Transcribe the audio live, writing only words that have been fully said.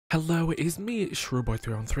Hello, it is me,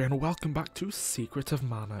 Shrewboy313, and welcome back to Secret of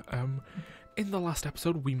Mana. In the last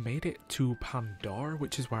episode, we made it to Pandora,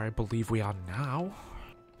 which is where I believe we are now.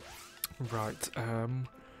 Right, and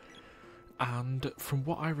from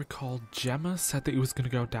what I recall, Gemma said that he was going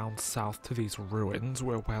to go down south to these ruins,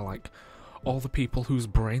 where like, all the people whose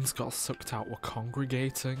brains got sucked out were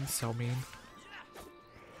congregating, so I mean...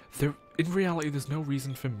 in reality, there's no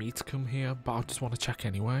reason for me to come here, but I just want to check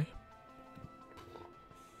anyway.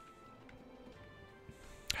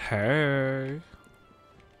 Hey.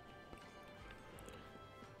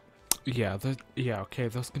 Yeah, okay, I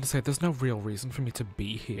was gonna say, there's no real reason for me to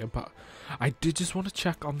be here, but I did just want to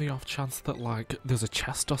check on the off chance that, like, there's a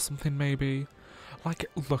chest or something, maybe. Like,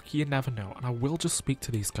 look, you never know, and I will just speak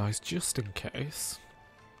to these guys just in case.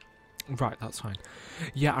 Right, that's fine.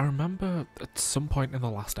 Yeah, I remember at some point in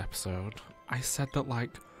the last episode, I said that,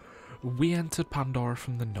 like, we entered Pandora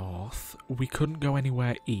from the north, we couldn't go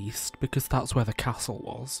anywhere east because that's where the castle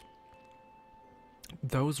was.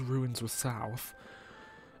 Those ruins were south,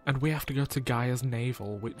 and we have to go to Gaia's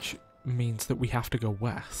Navel, which means that we have to go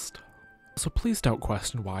west. So please don't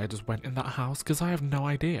question why I just went in that house, because I have no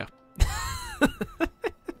idea.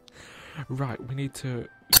 Right, we need to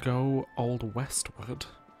go old westward.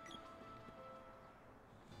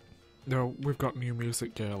 No, we've got new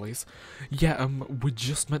music, girlies. Yeah, we're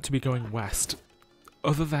just meant to be going west.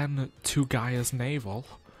 Other than to Gaia's Navel,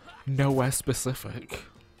 nowhere specific.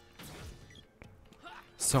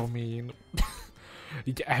 So, I mean,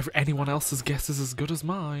 anyone else's guess is as good as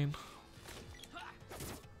mine.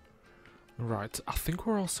 Right, I think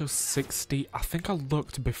we're also 60. I think I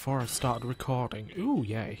looked before I started recording. Ooh,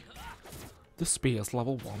 yay. The spear's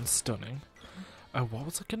level 1, stunning. What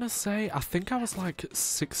was I gonna say? I think I was like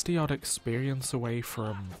 60 odd experience away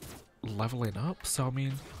from leveling up, so I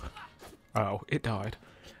mean... Oh, it died.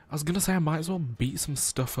 I was gonna say I might as well beat some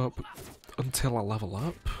stuff up until I level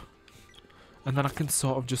up. And then I can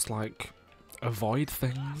sort of just like avoid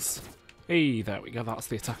things. Hey, there we go, that's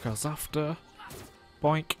the attack I was after.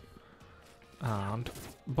 Boink. And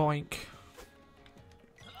boink.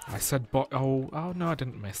 I said oh no, I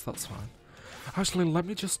didn't miss, that's fine. Actually, let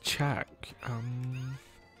me just check.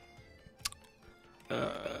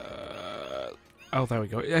 Oh, there we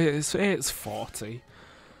go. It's 40.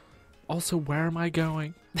 Also, where am I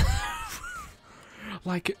going?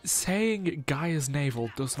 Like, saying Gaia's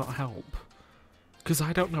Navel does not help. Because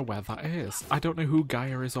I don't know where that is. I don't know who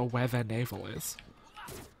Gaia is or where their navel is.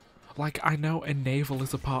 Like, I know a navel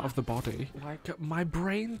is a part of the body. Like, my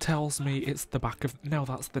brain tells me it's the back of... No,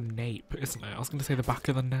 that's the nape, isn't it? I was going to say the back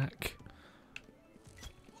of the neck.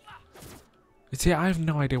 See, I have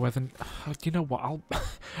no idea whether... You know what,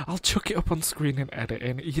 I'll chuck it up on screen in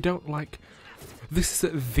editing. You don't, like... This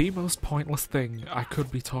is the most pointless thing I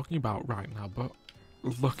could be talking about right now, but...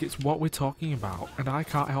 Look, it's what we're talking about, and I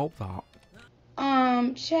can't help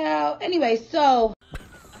that. Ciao. Anyway, so...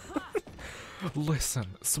 Listen,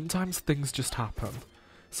 sometimes things just happen.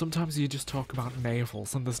 Sometimes you just talk about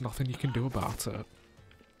navels and there's nothing you can do about it.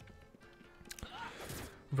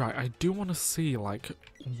 Right, I do want to see, like,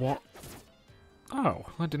 what... Oh,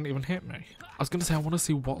 that didn't even hit me. I was going to say, I want to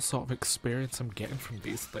see what sort of experience I'm getting from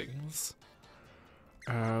these things.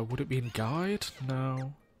 Would it be in guide?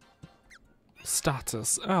 No.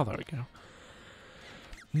 Status. Oh, there we go.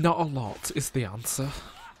 Not a lot is the answer.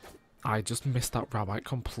 I just missed that rabbit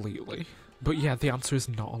completely. But yeah, the answer is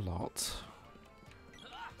not a lot.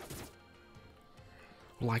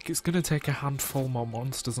 Like, it's going to take a handful more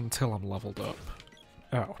monsters until I'm leveled up.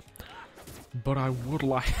 Oh. But I would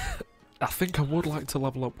like... I think I would like to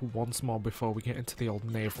level up once more before we get into the old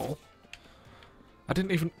navel. I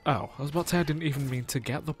didn't even... Oh, I was about to say I didn't even mean to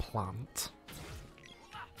get the plant.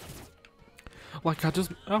 Like, I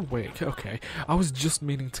just... Oh, wait, okay. I was just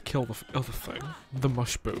meaning to kill the other thing. The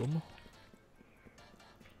mushboom.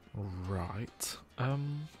 Right.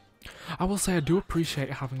 I will say I do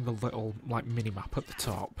appreciate having the little, like, mini-map at the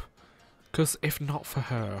top. Because if not for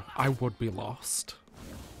her, I would be lost.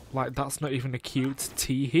 Like, that's not even a cute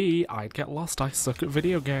tee-hee, I'd get lost, I suck at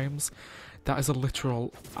video games. That is a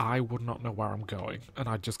literal, I would not know where I'm going, and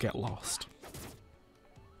I'd just get lost.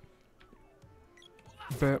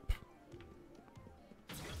 Bip.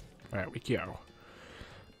 There we go.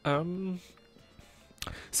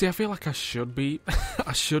 See, I feel like I should be,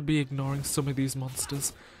 I should be ignoring some of these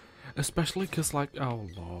monsters. Especially because, like, oh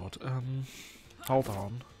lord, hold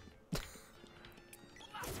on.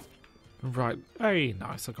 Right, hey,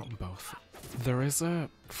 nice, I got them both. There is a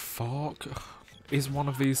fork. Is one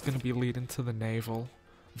of these going to be leading to the navel?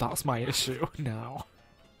 That's my issue now.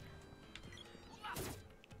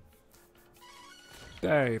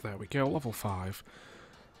 Hey, there we go, level 5.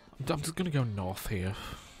 I'm just gonna go north here.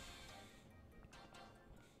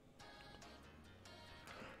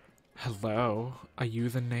 Hello? Are you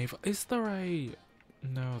the naval? Is there a...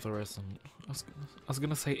 No, there isn't. I was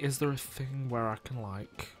gonna say, is there a thing where I can,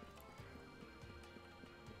 like...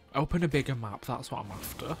 Open a bigger map, that's what I'm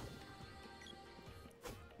after.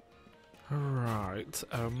 Right,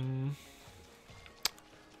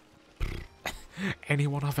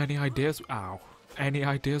 anyone have any ideas? Ow. Any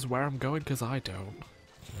ideas where I'm going? Because I don't.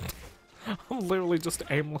 I'm literally just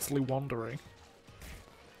aimlessly wandering.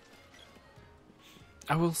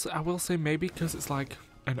 I will say maybe because it's like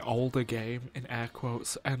an older game, in air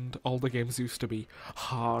quotes, and older games used to be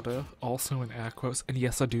harder, also in air quotes, and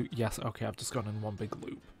yes I do, yes, okay, I've just gone in one big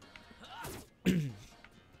loop.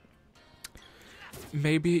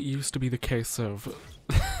 Maybe it used to be the case of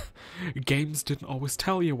games didn't always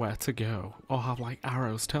tell you where to go, or have like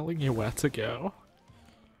arrows telling you where to go.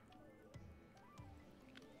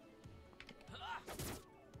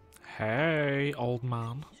 Hey, old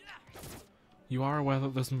man. You are aware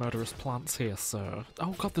that there's murderous plants here, sir.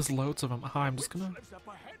 Oh god, there's loads of them. Hi, I'm just gonna...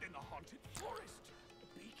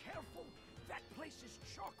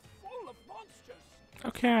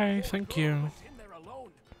 Okay, thank you.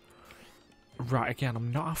 Right, again,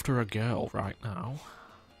 I'm not after a girl right now.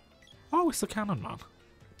 Oh, it's the cannon man.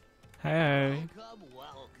 Hey.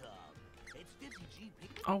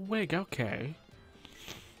 Oh, wig, okay.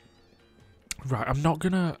 Right, I'm not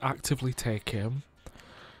gonna actively take him.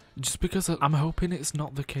 Just because I'm hoping it's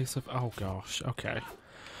not the case of... Oh gosh, okay.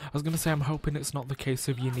 I was gonna say I'm hoping it's not the case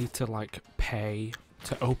of you need to, like, pay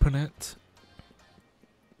to open it.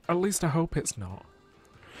 At least I hope it's not.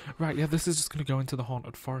 Right, yeah, this is just gonna go into the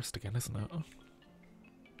haunted forest again, isn't it?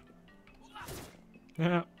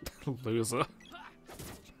 Yeah, loser.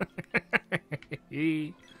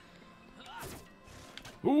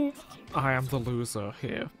 Ooh, I am the loser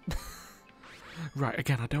here. Right,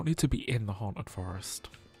 again, I don't need to be in the haunted forest.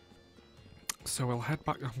 So we'll head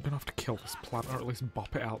back. I'm gonna have to kill this plant, or at least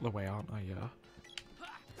bop it out the way, aren't I? Yeah.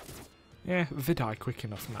 Yeah, they die quick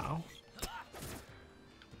enough now.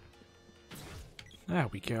 There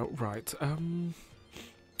we go. Right.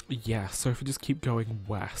 Yeah. So if we just keep going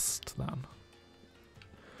west, then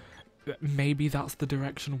maybe that's the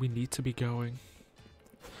direction we need to be going.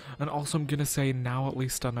 And also, I'm gonna say now at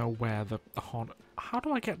least I know where the haunt. How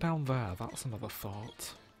do I get down there? That's another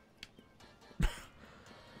thought.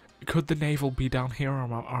 Could the navel be down here, or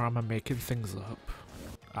am I making things up?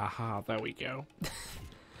 Aha, there we go.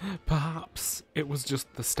 Perhaps it was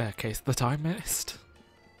just the staircase that I missed.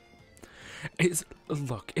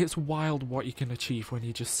 Look, it's wild what you can achieve when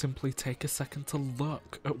you just simply take a second to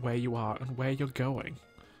look at where you are and where you're going.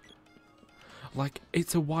 Like,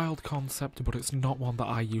 it's a wild concept, but it's not one that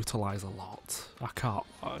I utilise a lot. I can't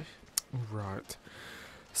lie. Right.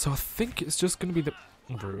 So I think it's just going to be the...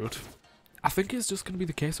 Rude. I think it's just going to be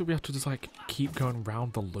the case that we have to just, like, keep going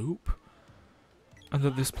round the loop. And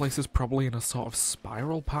that this place is probably in a sort of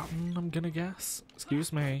spiral pattern, I'm going to guess.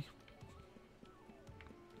 Excuse me.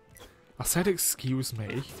 I said excuse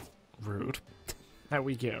me. Rude. There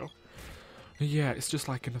we go. Yeah, it's just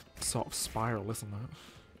like in a sort of spiral, isn't it?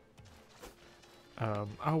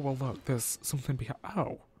 Oh, well look, there's something behind...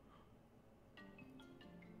 Oh.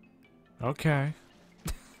 Okay.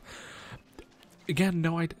 Again,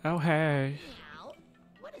 no idea. Oh, hey. Meow.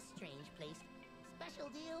 What a strange place. Special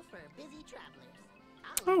deal for busy travelers.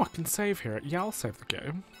 Oh, I can save here. Yeah, I'll save the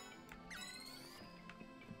game.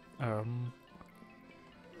 Meow.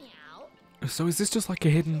 So is this just like a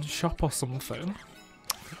hidden shop or something?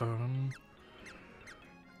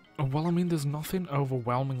 Well, I mean, there's nothing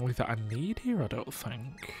overwhelmingly that I need here, I don't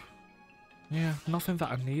think. Yeah, nothing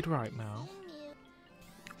that I need right now.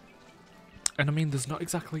 And I mean, there's not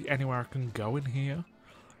exactly anywhere I can go in here.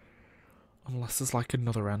 Unless there's like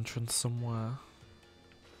another entrance somewhere.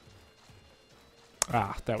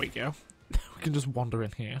 Ah, there we go. We can just wander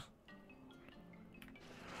in here.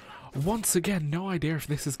 Once again, no idea if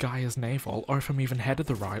this is Gaia's navel, or if I'm even headed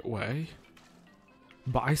the right way.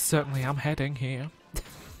 But I certainly am heading here.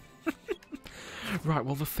 Right,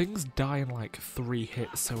 well the things die in like 3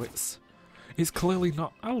 hits, so it's clearly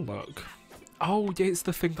not... Oh, look. Oh, yeah, it's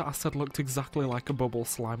the thing that I said looked exactly like a bubble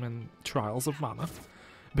slime in Trials of Mana.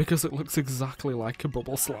 Because it looks exactly like a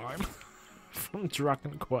bubble slime from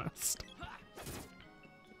Dragon Quest.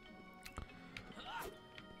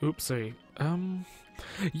 Oopsie.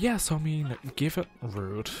 Yeah, so I mean, give it...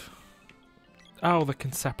 Rude. Oh, they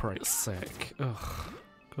can separate sick. Ugh.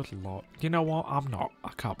 Good lord. You know what? I'm not.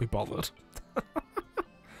 I can't be bothered.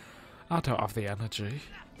 I don't have the energy.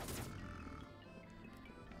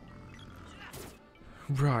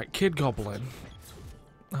 Right, Kid Goblin.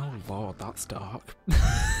 Oh Oh lord, that's dark.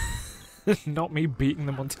 Not me beating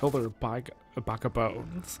them until they're a bag of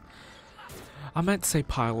bones. I meant to say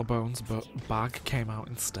pile of bones, but bag came out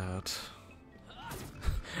instead.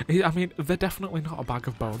 I mean, they're definitely not a bag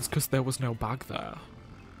of bones because there was no bag there.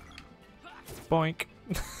 Boink.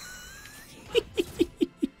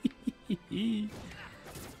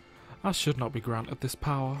 I should not be granted this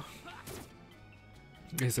power.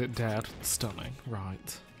 Is it dead? Stunning.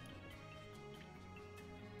 Right.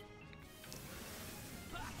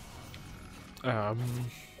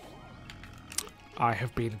 I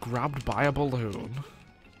have been grabbed by a balloon.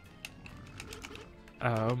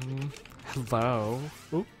 Hello?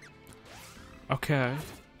 Oop. Okay.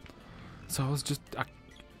 So I was just...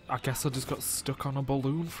 I guess I just got stuck on a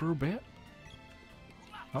balloon for a bit.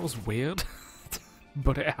 That was weird.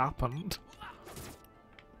 But it happened.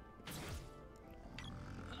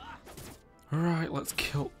 Right, let's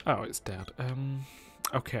kill... Oh, it's dead.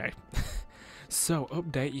 Okay. So,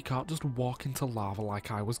 update, you can't just walk into lava like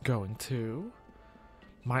I was going to.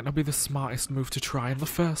 Might not be the smartest move to try in the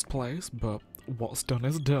first place, but what's done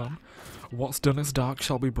is done. What's done is dark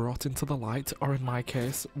shall be brought into the light, or in my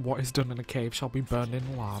case, what is done in a cave shall be burned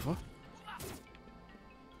in lava.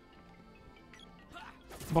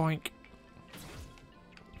 Boink.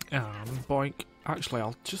 And boink. Actually,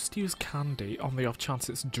 I'll just use candy on the off chance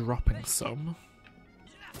it's dropping some.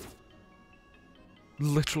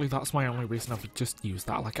 Literally, that's my only reason I've just used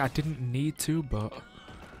that. Like, I didn't need to, but...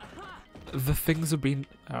 The things have been...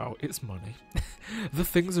 Oh, it's money. The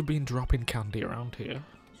things have been dropping candy around here.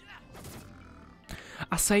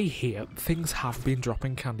 I say here, things have been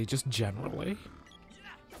dropping candy just generally.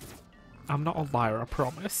 I'm not a liar, I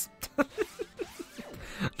promise.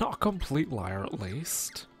 Not a complete liar, at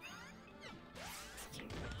least.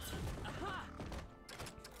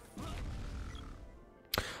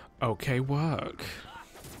 Okay, work.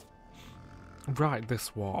 Right,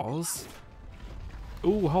 this was...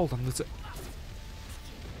 Ooh, hold on, there's a...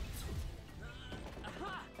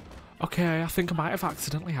 Okay, I think I might have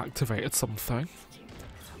accidentally activated something.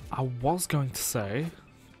 I was going to say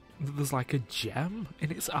that there's like a gem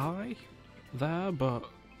in its eye there, but...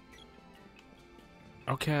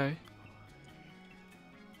 Okay.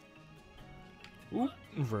 Ooh,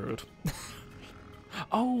 rude.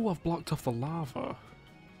 Oh, I've blocked off the lava.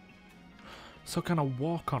 So can I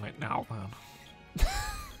walk on it now, then?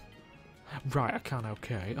 Right, I can,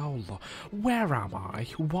 okay. Oh, Lord. Where am I?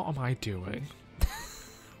 What am I doing?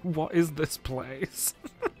 What is this place?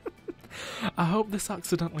 I hope this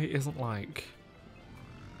accidentally isn't, like,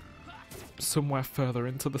 somewhere further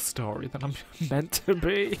into the story than I'm meant to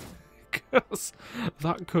be. Because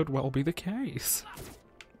that could well be the case.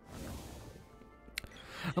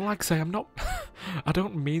 And like I say, I'm not... I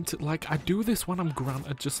don't mean to... Like, I do this when I'm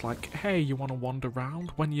granted just like, hey, you want to wander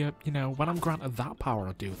around? When you know, when I'm granted that power,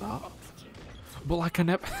 I do that. But like, I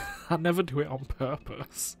never do it on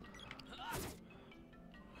purpose.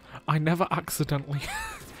 I never accidentally...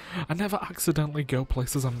 I never accidentally go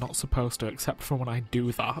places I'm not supposed to, except for when I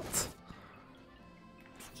do that.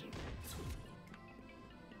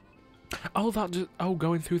 Oh, that just... Oh,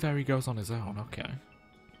 going through there he goes on his own, okay.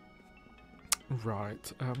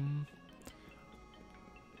 Right,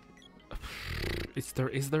 Is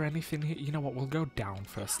there anything here? You know what, we'll go down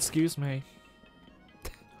first. Excuse me.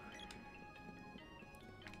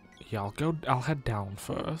 Yeah, I'll head down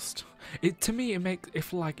first. To me, it makes...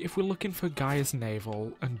 If we're looking for Gaia's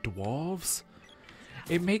navel and dwarves,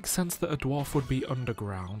 it makes sense that a dwarf would be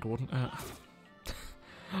underground, wouldn't it?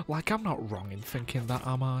 Like, I'm not wrong in thinking that,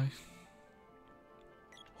 am I?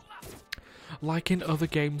 Like in other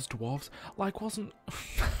games, dwarves, like wasn't...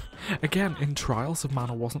 Again, in Trials of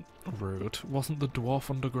Mana wasn't rude. Wasn't the dwarf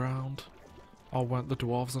underground? Or weren't the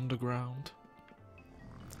dwarves underground?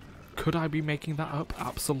 Could I be making that up?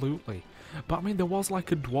 Absolutely. But I mean, there was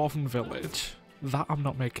like a dwarven village. That I'm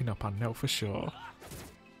not making up, I know for sure.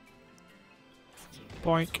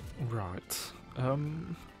 Boink. Right.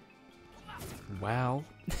 Well...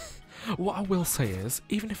 What I will say is,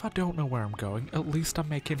 even if I don't know where I'm going, at least I'm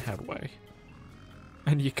making headway.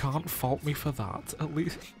 And you can't fault me for that, at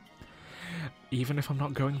least... Even if I'm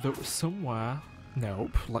not going somewhere...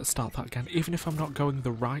 Nope, let's start that again. Even if I'm not going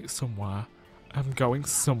the right somewhere, I'm going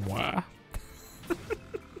somewhere.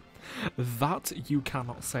 That you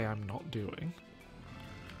cannot say I'm not doing.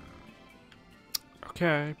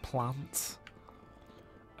 Okay, plants.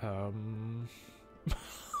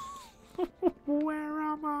 Where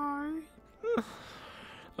am I?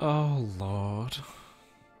 Oh, Lord.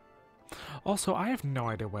 Also, I have no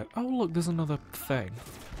idea where... Oh, look, there's another thing.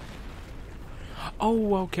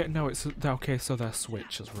 Oh, okay, no, it's... Okay, so they're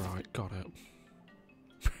switches, right, got it.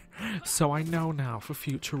 So I know now, for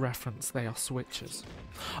future reference, they are switches.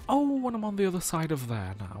 Oh, and I'm on the other side of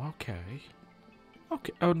there now, okay.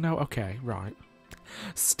 Okay, oh no, okay, right.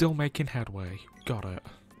 Still making headway, got it.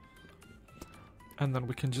 And then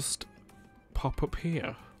we can just pop up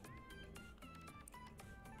here.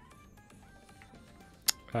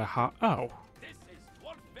 Oh. This is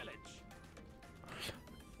Dwarf Village.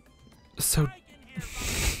 So...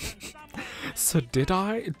 So did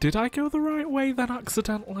I go the right way then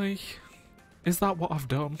accidentally? Is that what I've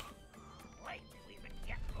done? Wait, we can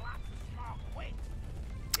get lots of small quigs.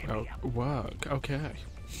 Oh, work, okay.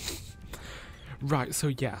 Right, so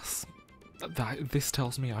yes. This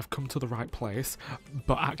tells me I've come to the right place,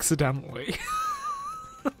 but accidentally.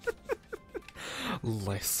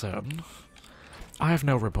 Listen. I have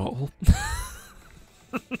no rebuttal.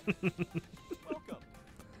 Welcome.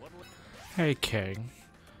 Hey, King.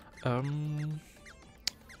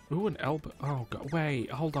 Ooh, an elbow. Oh, God.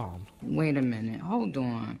 Wait, hold on. Wait a minute, hold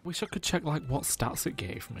on. Wish I could check, like, what stats it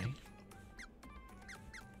gave me.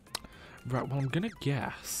 Right, well, I'm gonna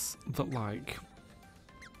guess that, like,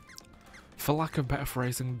 for lack of better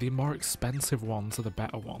phrasing, the more expensive ones are the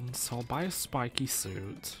better ones. So I'll buy a spiky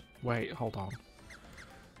suit. Wait, hold on.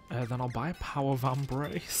 Then I'll buy a power van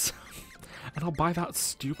brace. And I'll buy that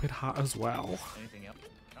stupid hat as well. Anything else?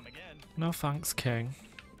 Come again. No thanks, King.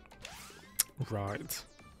 Right.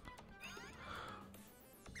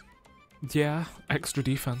 Yeah, extra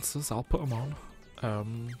defenses, I'll put them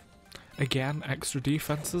on. Again, extra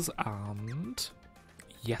defenses, and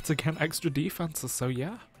yet again extra defenses, so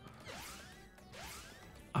yeah.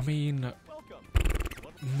 I mean,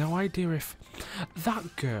 no idea if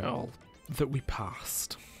that girl that we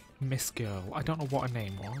passed, Miss Girl, I don't know what her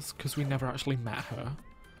name was, because we never actually met her.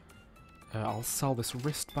 I'll sell this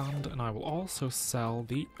wristband, and I will also sell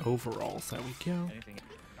the overalls. There we go. Anything else?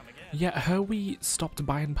 Come again. Yeah, her we stopped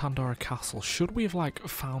by in Pandora Castle. Should we have, like,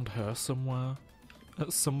 found her somewhere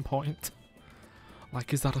at some point?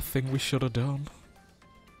 Like, is that a thing we should have done?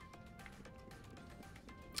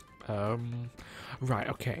 Right,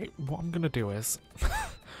 okay. What I'm gonna do is...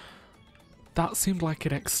 that seemed like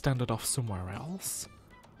it extended off somewhere else.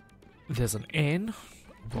 There's an inn.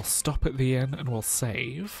 We'll stop at the inn and we'll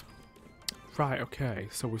save. Right, okay.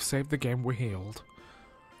 So we've saved the game, we're healed.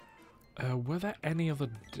 Were there any other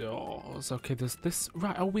doors? Okay, there's this...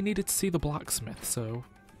 Right, oh, we needed to see the blacksmith, so...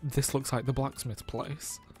 This looks like the blacksmith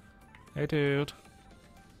place. Hey, dude.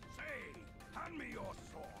 Say, hand me your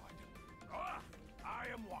sword. I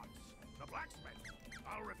am Watts, the blacksmith.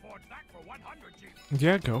 I'll reforge that for 100 G.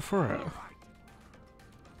 Yeah, go for it. All right.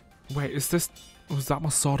 Wait, is this... Was that my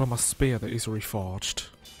sword or my spear that he's reforged?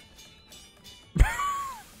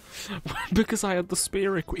 Because I had the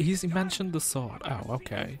spear he mentioned the sword. Oh,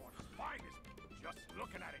 okay. Just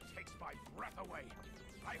looking at it takes my breath away.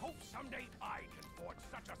 I hope someday I can forge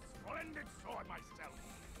such a splendid sword myself.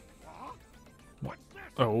 Huh? What's this?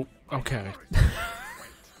 Oh, okay.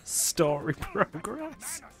 Story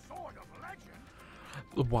progress. Man, a sword of legend?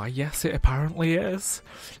 Why, yes, it apparently is.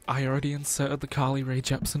 I already inserted the Carly Rae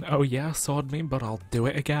Jepsen, oh yeah, sword meme, but I'll do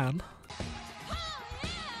it again.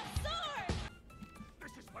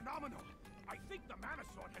 This is phenomenal. I think the mana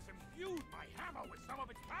sword has imbued my hammer with some of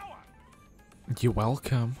its power. You're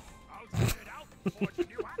welcome. I'll send it out and forge a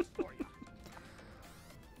new axe for you.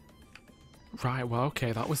 Right, well,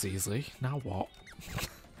 okay, that was easy. Now what?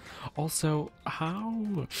 Also,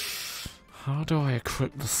 how do I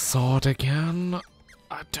equip the sword again?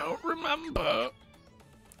 I don't remember.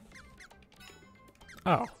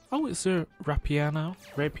 Oh, it's a rapier now.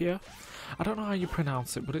 Rapier? I don't know how you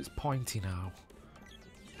pronounce it, but it's pointy now.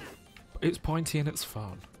 It's pointy and it's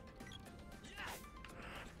fun.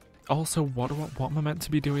 Also, what am I meant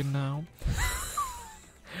to be doing now?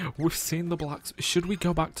 We've seen the blacks. Should we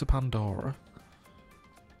go back to Pandora?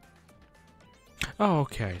 Oh,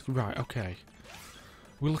 okay. Right, okay.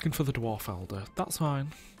 We're looking for the Dwarf Elder. That's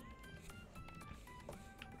fine.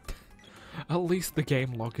 At least the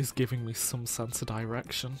game log is giving me some sense of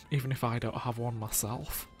direction, even if I don't have one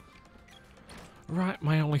myself. Right,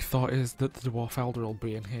 my only thought is that the Dwarf Elder will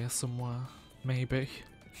be in here somewhere. Maybe.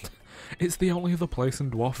 It's the only other place in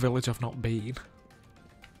Dwarf Village I've not been.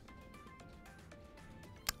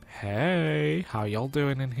 Hey, how y'all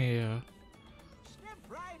doing in here? Step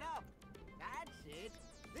right up. That's it.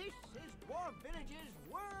 This is Dwarf Village's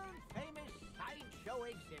world-famous sideshow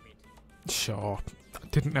exhibit. Sure.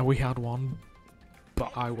 Didn't know we had one,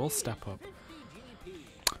 but I will step up. 50 GP.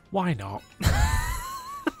 Why not?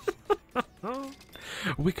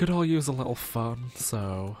 We could all use a little fun,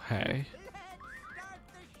 so hey. Let's start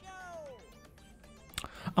the show.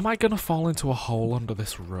 Am I gonna fall into a hole under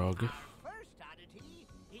this rug? First oddity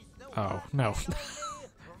is the Oh, no.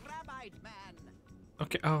 Rabbit man.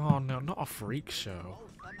 Okay, oh no, not a freak show.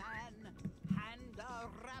 Both the man and the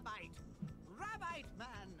rabbit. Rabbit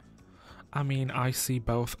man. I mean, I see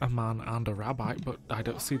both a man and a rabbit, but I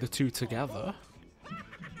don't see the two together.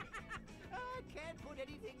 Can't put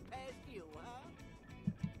anything past you, huh?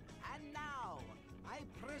 And now, I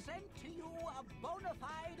present to you a bona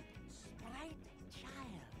fide sprite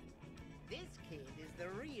child. This kid is the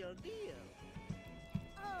real deal.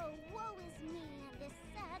 Oh, woe is me and this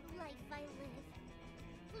sad life I live.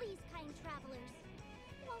 Please, kind travelers,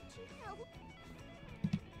 won't you help?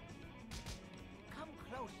 Come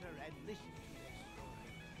closer and listen to this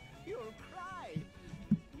story. You'll cry.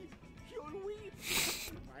 You'll weep.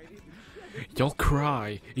 You might even shed a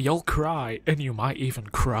You'll cry, and you might even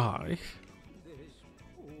cry. This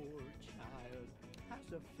poor child has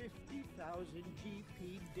a 50,000 GP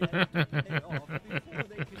debt to pay off before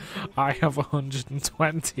they can go I have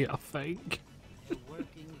 120, I think. to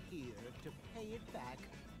working here to pay it back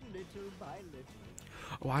little by little.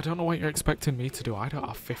 Oh, I don't know what you're expecting me to do. I don't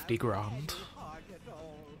have 50 grand. Any heart at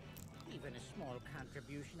all. Even a small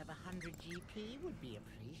contribution of 100 GP would be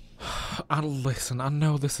appreciated. And listen, I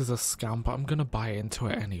know this is a scam, but I'm gonna buy into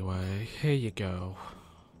it anyway. Here you go.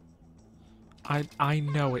 I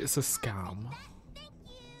know it's a scam. Thank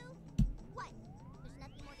you! What? There's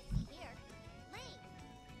nothing more to see here.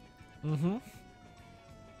 Lane! Mm-hmm.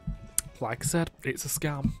 Like I said, it's a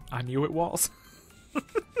scam. I knew it was.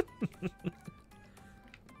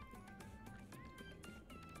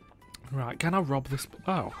 Right, can I rob this?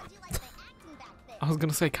 Oh, How'd you like my acting back there? I was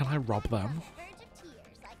gonna say, can I rob On them? the verge of tears.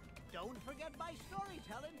 Don't forget my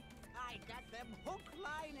storytelling. I got them hook,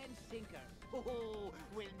 line, and sinker. Oh,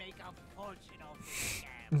 we'll make a fortune off this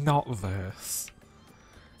scam. Not this.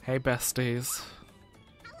 Hey, besties.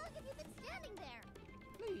 How long have you been standing there?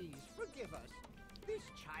 Please forgive us. This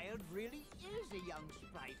child really is a young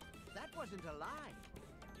sprite. That wasn't a lie.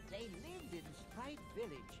 They lived in Sprite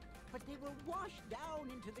Village, but they were washed down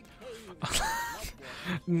into the cave. with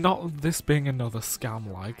floodwaters. Not this being another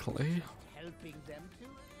scam, likely. Helping them to...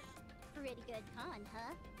 Pretty good con,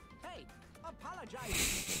 huh? Hey,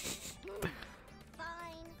 apologize.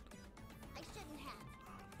 Fine. I shouldn't have.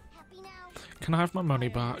 Happy now? Can I have my money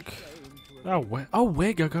back? Ashamed to Oh,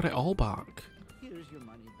 wig, I got it all back. Here's your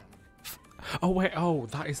money back. Oh, wait, oh,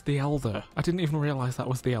 that is the Elder. I didn't even realise that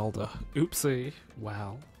was the Elder. Oopsie.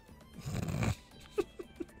 Well.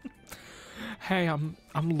 Hey, I'm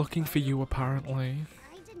looking for you, apparently.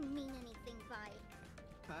 I didn't mean anything by it.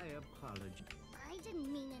 I apologize. I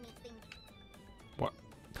didn't mean anything. What?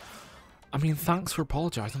 I mean, thanks for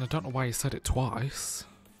apologising. I don't know why you said it twice.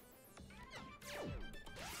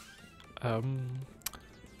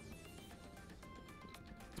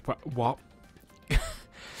 What?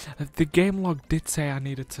 The game log did say I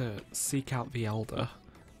needed to seek out the Elder,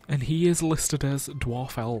 and he is listed as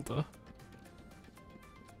Dwarf Elder.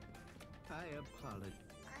 I apologize.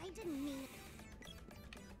 I didn't mean.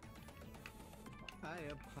 I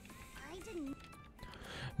I didn't.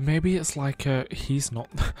 Maybe it's like he's not.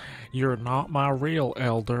 You're not my real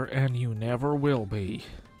Elder, and you never will be.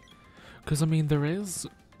 Because I mean, there is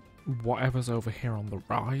whatever's over here on the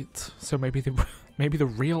right. So maybe the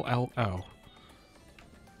real Elder.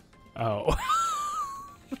 Oh.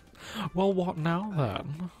 Well, what now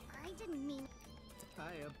then? I didn't mean.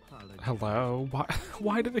 I apologize. Hello?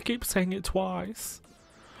 Why do they keep saying it twice?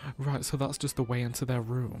 Right, so that's just the way into their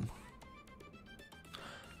room.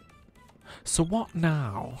 So what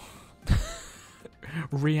now?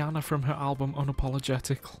 Rihanna from her album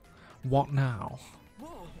Unapologetic. What now?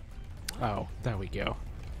 Oh, there we go.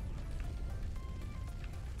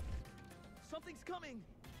 Something's coming.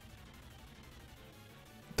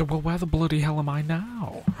 Well, where the bloody hell am I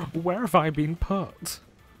now? Where have I been put?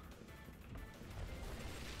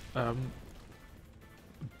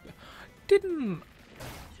 Didn't...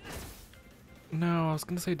 No, I was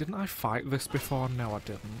gonna say, didn't I fight this before? No, I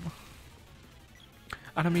didn't.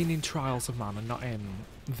 And I mean in Trials of Mana, not in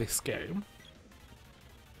this game.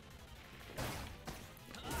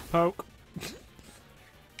 Poke.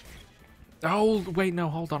 Oh, wait, no,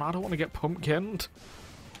 hold on. I don't want to get pumpkined.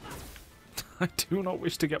 I do not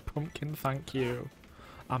wish to get pumpkin, thank you.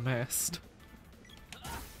 I missed.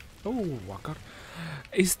 Oh, I got...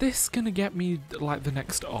 Is this gonna get me, like, the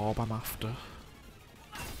next orb I'm after?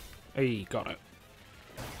 Hey, got it.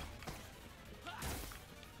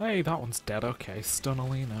 Hey, that one's dead, okay. Stun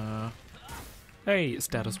Alina. Hey, it's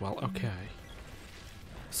dead as well, okay.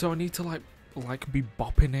 So I need to, like be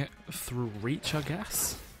bopping it through reach, I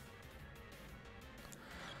guess?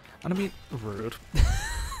 And I mean... Rude.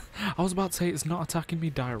 I was about to say it's not attacking me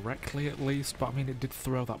directly at least, but I mean it did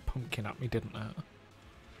throw that pumpkin at me, didn't it?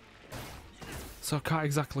 So I can't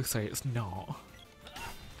exactly say it's not.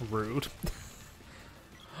 Rude.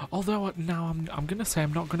 Although now I'm gonna say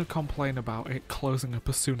I'm not gonna complain about it closing up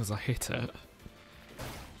as soon as I hit it.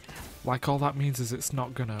 Like all that means is it's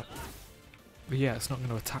not gonna... Yeah, it's not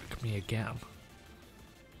gonna attack me again.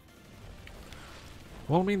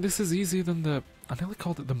 Well, I mean, this is easier than the... I nearly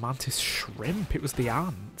called it the mantis shrimp. It was the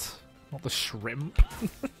ant, not the shrimp.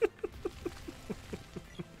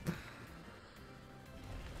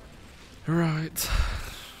 Right.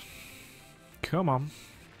 Come on.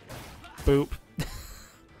 Boop.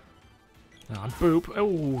 And boop.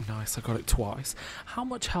 Oh, nice. I got it twice. How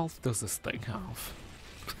much health does this thing have?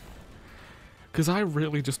 Because I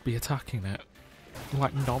really just be attacking it.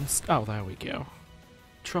 Like oh, there we go.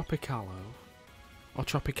 Tropicallo. Or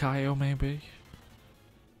Tropicallo, maybe?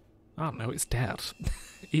 I don't know, it's dead.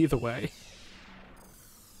 Either way.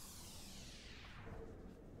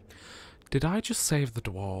 Did I just save the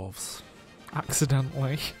dwarves?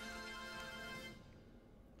 Accidentally?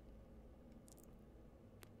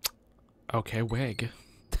 Okay, wig.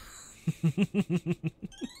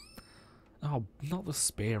 Oh, not the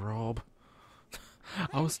spear orb.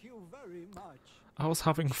 I was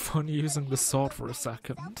having fun using the sword for a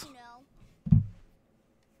second.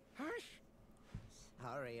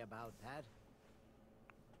 Sorry about that.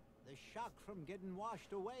 The shock from getting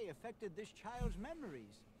washed away affected this child's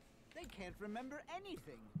memories. They can't remember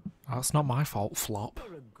anything. That's not my fault, Flop.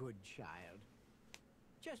 You're a good child.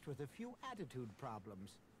 Just with a few attitude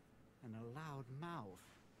problems. And a loud mouth.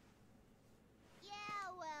 Yeah,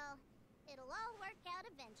 well, it'll all work out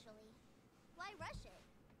eventually. Why rush it?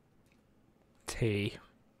 T.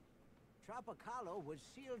 Tropicallo was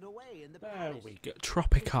sealed away in the There palace. we go.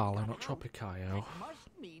 Tropicallo, not Tropicallo. That must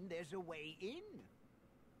mean there's a way in.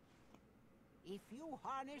 If you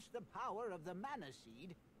harness the power of the mana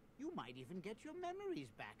seed, you might even get your memories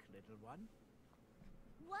back, little one.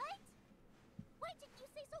 What? Why didn't you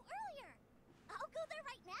say so earlier? I'll go there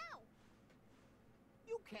right now.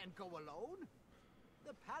 You can't go alone.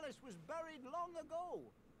 The palace was buried long ago.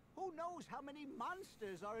 Who knows how many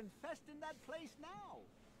monsters are infesting that place now?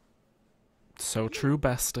 So true,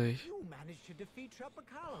 bestie. You managed to defeat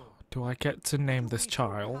Tropicallo. Do I get to name this Be so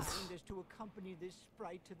child? kind as to accompany this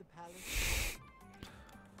sprite to the palace.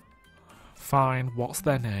 Fine, what's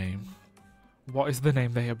their name? What is the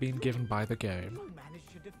name they are being given by the game? You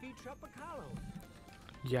managed to defeat Tropicallo.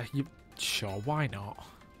 Yeah, sure, why not?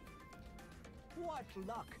 What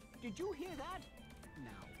luck! Did you hear that?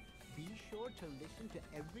 Now, be sure to listen to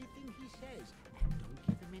everything he says, and don't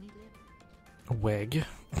give him any lip. Wig.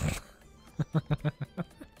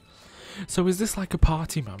 So is this like a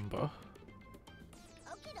party member?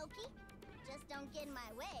 Okie dokie. Just don't get in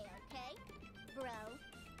my way, okay? Bro.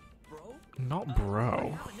 Bro? Not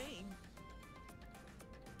bro. Have a name.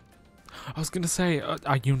 I was gonna say,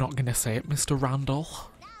 are you not gonna say it, Mr. Randall?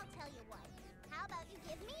 Now I'll tell you what. How about you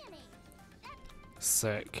give me a name?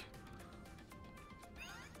 Sick.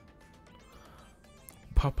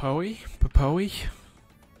 Popoi? Popoi?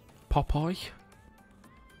 Popoi?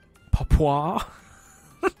 Popoi?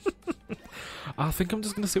 I think I'm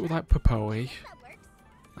just gonna sit with like Popoi. That works.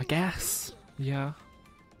 I guess. Yeah.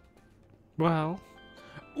 Well.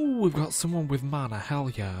 Ooh, we've got someone with mana, hell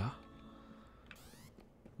yeah.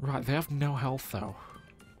 Right, they have no health though.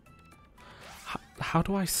 How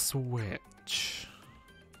do I switch?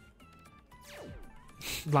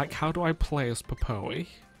 Like, how do I play as Popoi?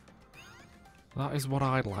 That is what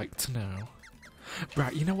I'd like to know.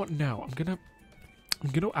 Right, you know what? No, I'm gonna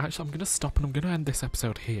stop and I'm gonna end this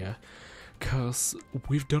episode here, because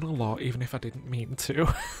we've done a lot, even if I didn't mean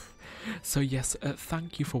to. So yes,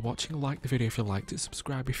 thank you for watching. Like the video if you liked it,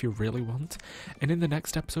 subscribe if you really want, and in the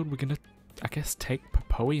next episode we're gonna, I guess, take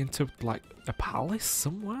Popoi into, like, a palace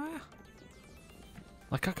somewhere?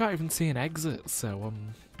 Like, I can't even see an exit, so,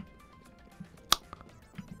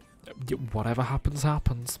 whatever happens,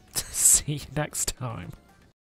 happens. See you next time.